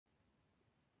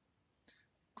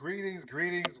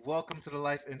Greetings. Welcome to the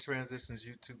Life in Transitions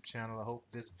YouTube channel. I hope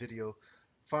this video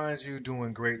finds you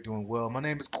doing great, doing well. My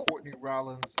name is Courtney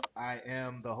Rollins. I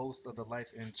am the host of the Life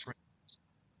in Transitions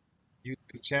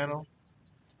YouTube channel,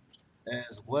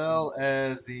 as well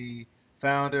as the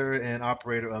founder and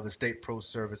operator of Estate Pro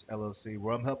Service LLC,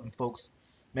 where I'm helping folks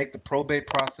make the probate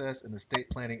process and estate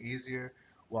planning easier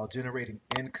while generating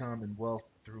income and wealth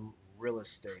through real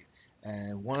estate.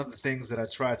 And one of the things that I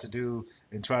try to do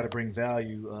and try to bring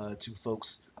value to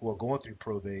folks who are going through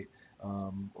probate,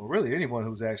 or really anyone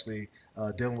who's actually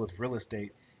dealing with real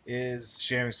estate, is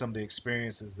sharing some of the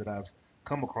experiences that I've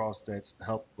come across that's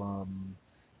helped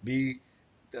me,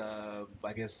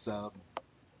 I guess,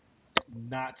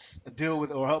 not deal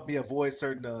with or help me avoid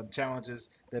certain challenges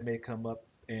that may come up.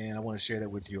 And I want to share that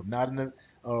with you. I'm not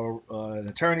an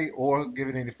attorney or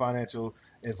giving any financial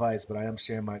advice, but I am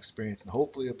sharing my experience, and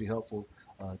hopefully it'll be helpful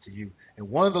to you. And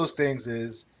one of those things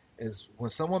is when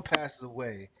someone passes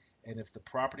away, and if the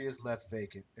property is left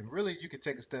vacant, and really you can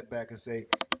take a step back and say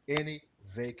any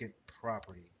vacant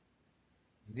property,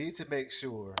 you need to make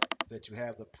sure that you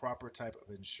have the proper type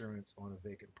of insurance on a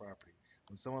vacant property.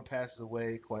 When someone passes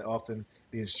away, quite often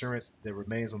the insurance that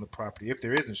remains on the property, if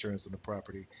there is insurance on the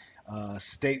property,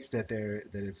 states that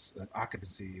it's an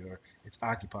occupancy or it's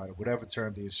occupied or whatever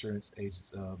term the insurance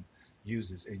agent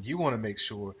uses. And you want to make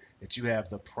sure that you have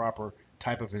the proper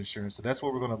type of insurance. So that's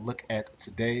what we're going to look at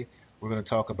today. We're going to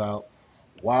talk about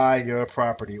why your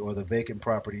property or the vacant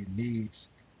property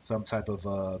needs some type of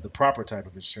the proper type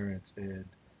of insurance, and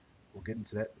we'll get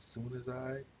into that as soon as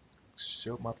I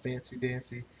show my fancy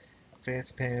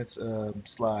pants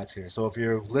slides here. So if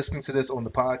you're listening to this on the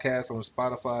podcast, on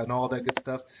Spotify, and all that good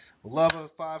stuff, we'd love a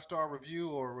 5-star review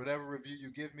or whatever review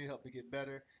you give me, help me get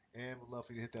better, and we'd love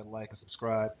for you to hit that like and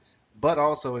subscribe. But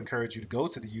also encourage you to go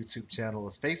to the YouTube channel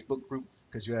or Facebook group,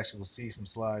 because you actually will see some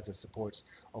slides that supports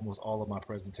almost all of my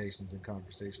presentations and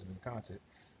conversations and content.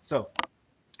 So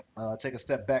take a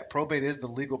step back. Probate is the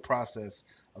legal process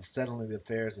of settling the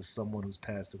affairs of someone who's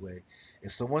passed away.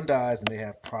 If someone dies and they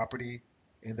have property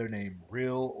in their name,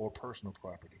 real or personal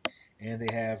property, and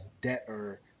they have debt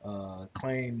or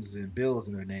claims and bills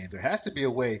in their name, there has to be a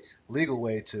way, legal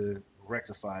way, to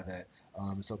rectify that.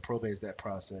 So probate is that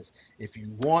process. If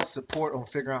you want support on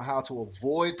figuring out how to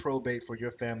avoid probate for your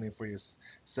family and for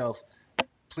yourself,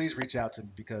 please reach out to me,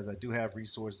 because I do have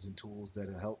resources and tools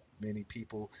that help many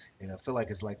people. And I feel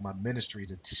like it's like my ministry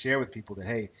to share with people that,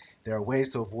 hey, there are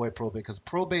ways to avoid probate, because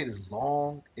probate is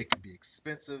long, it can be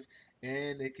expensive,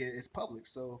 and it's public.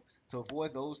 So to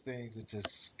avoid those things and to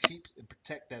keep and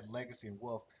protect that legacy and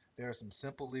wealth, there are some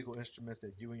simple legal instruments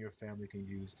that you and your family can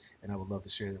use, and I would love to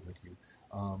share that with you.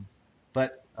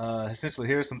 But essentially,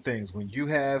 here are some things. When you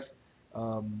have,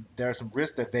 there are some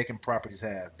risks that vacant properties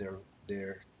have.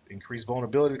 They're increased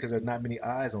vulnerability because there's not many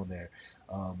eyes on there.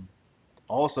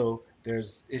 Also,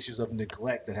 there's issues of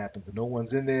neglect that happens. If no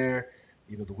one's in there,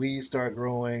 the weeds start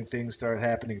growing, things start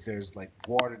happening. If there's like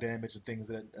water damage or things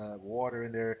that water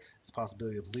in there, there's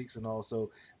possibility of leaks. And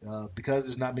also, because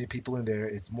there's not many people in there,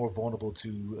 it's more vulnerable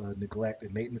to neglect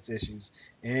and maintenance issues,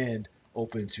 and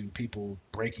open to people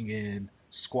breaking in,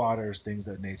 squatters, things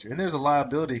of that nature. And there's a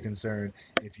liability concern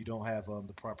if you don't have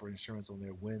the proper insurance on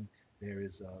there when there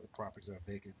is the properties are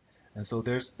vacant. And so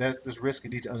that's this risk you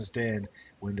need to understand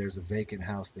when there's a vacant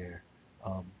house there.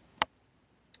 Um,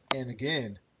 and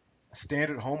again,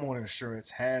 standard homeowner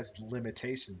insurance has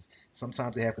limitations.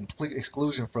 Sometimes they have complete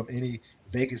exclusion from any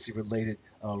vacancy related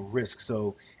risk.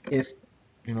 So if,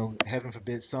 heaven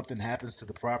forbid, something happens to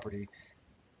the property,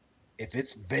 if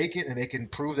it's vacant and they can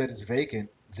prove that it's vacant,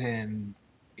 then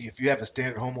if you have a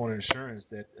standard homeowner insurance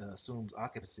that assumes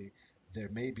occupancy, there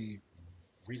may be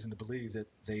reason to believe that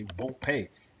they won't pay.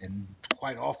 And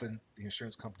quite often, the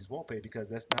insurance companies won't pay because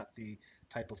that's not the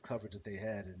type of coverage that they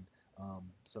had. And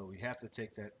so we have to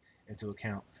take that into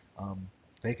account. Um,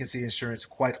 Vacancy insurance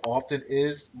quite often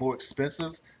is more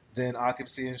expensive than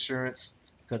occupancy insurance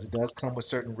because it does come with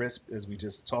certain risks, as we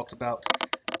just talked about.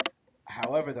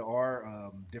 However, there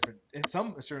are different, and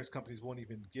some insurance companies won't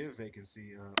even give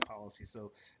vacancy policy.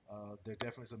 So there are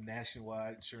definitely some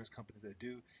nationwide insurance companies that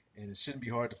do, and it shouldn't be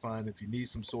hard to find. If you need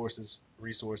some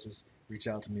resources, reach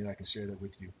out to me and I can share that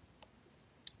with you.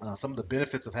 Some of the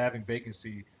benefits of having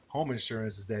vacancy home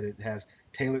insurance is that it has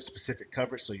tailored specific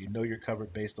coverage, so you know you're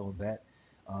covered based on that.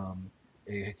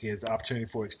 It gives opportunity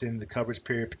for extending the coverage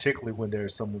period, particularly when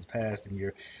there's someone's passed and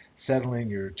you're settling,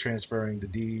 you're transferring the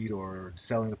deed or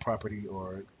selling the property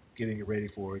or getting it ready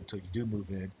for it until you do move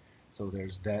in. So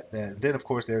there's that. Then of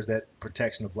course there's that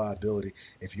protection of liability.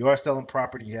 If you are selling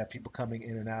property, you have people coming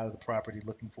in and out of the property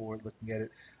looking for it, looking at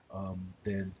it,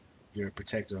 then you're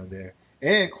protected on there.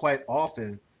 And quite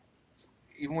often,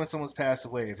 even when someone's passed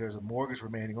away, if there's a mortgage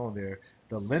remaining on there,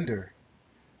 the lender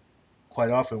quite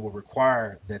often will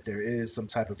require that there is some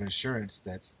type of insurance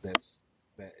that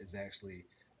is actually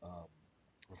um,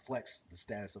 reflects the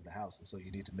status of the house, and so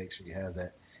you need to make sure you have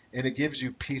that, and it gives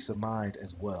you peace of mind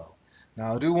as well.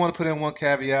 Now, I do want to put in one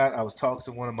caveat. I was talking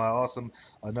to one of my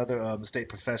another estate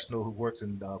professional who works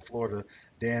in Florida,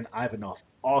 Dan Ivanoff,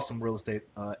 awesome real estate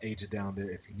agent down there.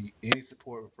 If you need any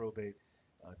support with probate,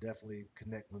 definitely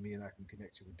connect with me, and I can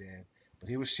connect you with Dan. But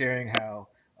he was sharing how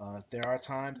there are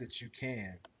times that you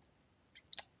can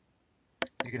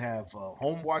have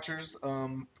home watchers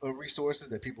resources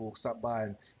that people will stop by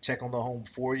and check on the home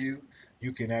for you.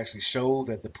 You can actually show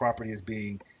that the property is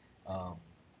being um,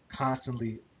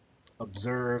 constantly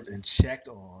observed and checked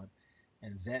on,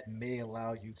 and that may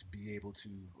allow you to be able to,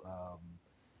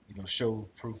 show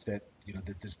proof that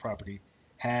that this property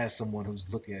has someone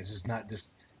who's looking at it. It's just not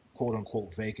just quote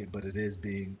unquote vacant, but it is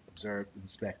being observed,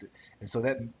 inspected, and so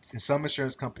that some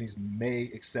insurance companies may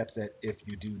accept that if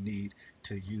you do need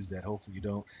to use that. Hopefully you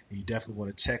don't, and you definitely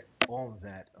want to check on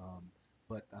that.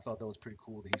 But I thought that was pretty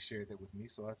cool that he shared that with me,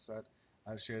 so I decided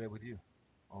I'd share that with you.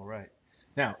 All right.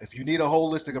 Now, if you need a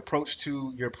holistic approach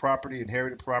to your property,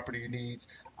 inherited property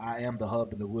needs, I am the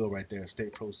hub and the wheel right there.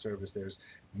 State Pro Service. There's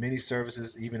many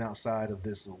services even outside of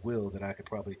this wheel that I could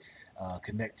probably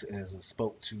connect as a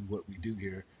spoke to what we do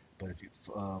here. But if you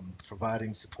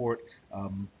providing support,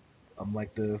 I'm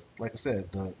like I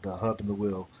said, the hub and the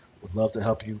wheel. Would love to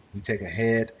help you. We take a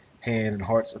head, hand, and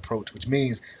hearts approach, which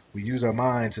means we use our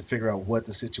mind to figure out what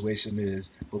the situation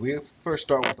is. But we first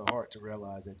start with the heart to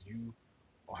realize that you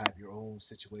or have your own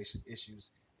situation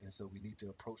issues, and so we need to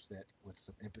approach that with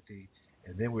some empathy,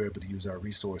 and then we're able to use our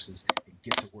resources and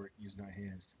get to work using our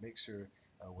hands to make sure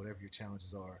whatever your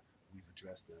challenges are, we've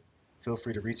addressed them. Feel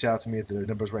free to reach out to me at the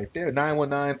numbers right there,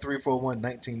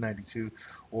 919-341-1992,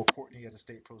 or Courtney at the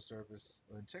State Pro Service.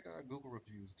 And check out our Google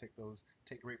reviews. Take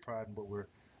great pride in what we're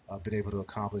been able to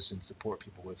accomplish and support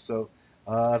people with. So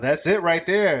that's it right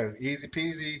there. Easy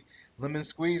peasy, lemon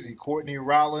squeezy. Courtney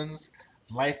Rollins,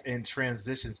 Life and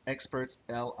Transitions Experts,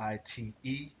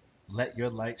 LITE. Let your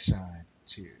light shine.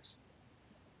 Cheers.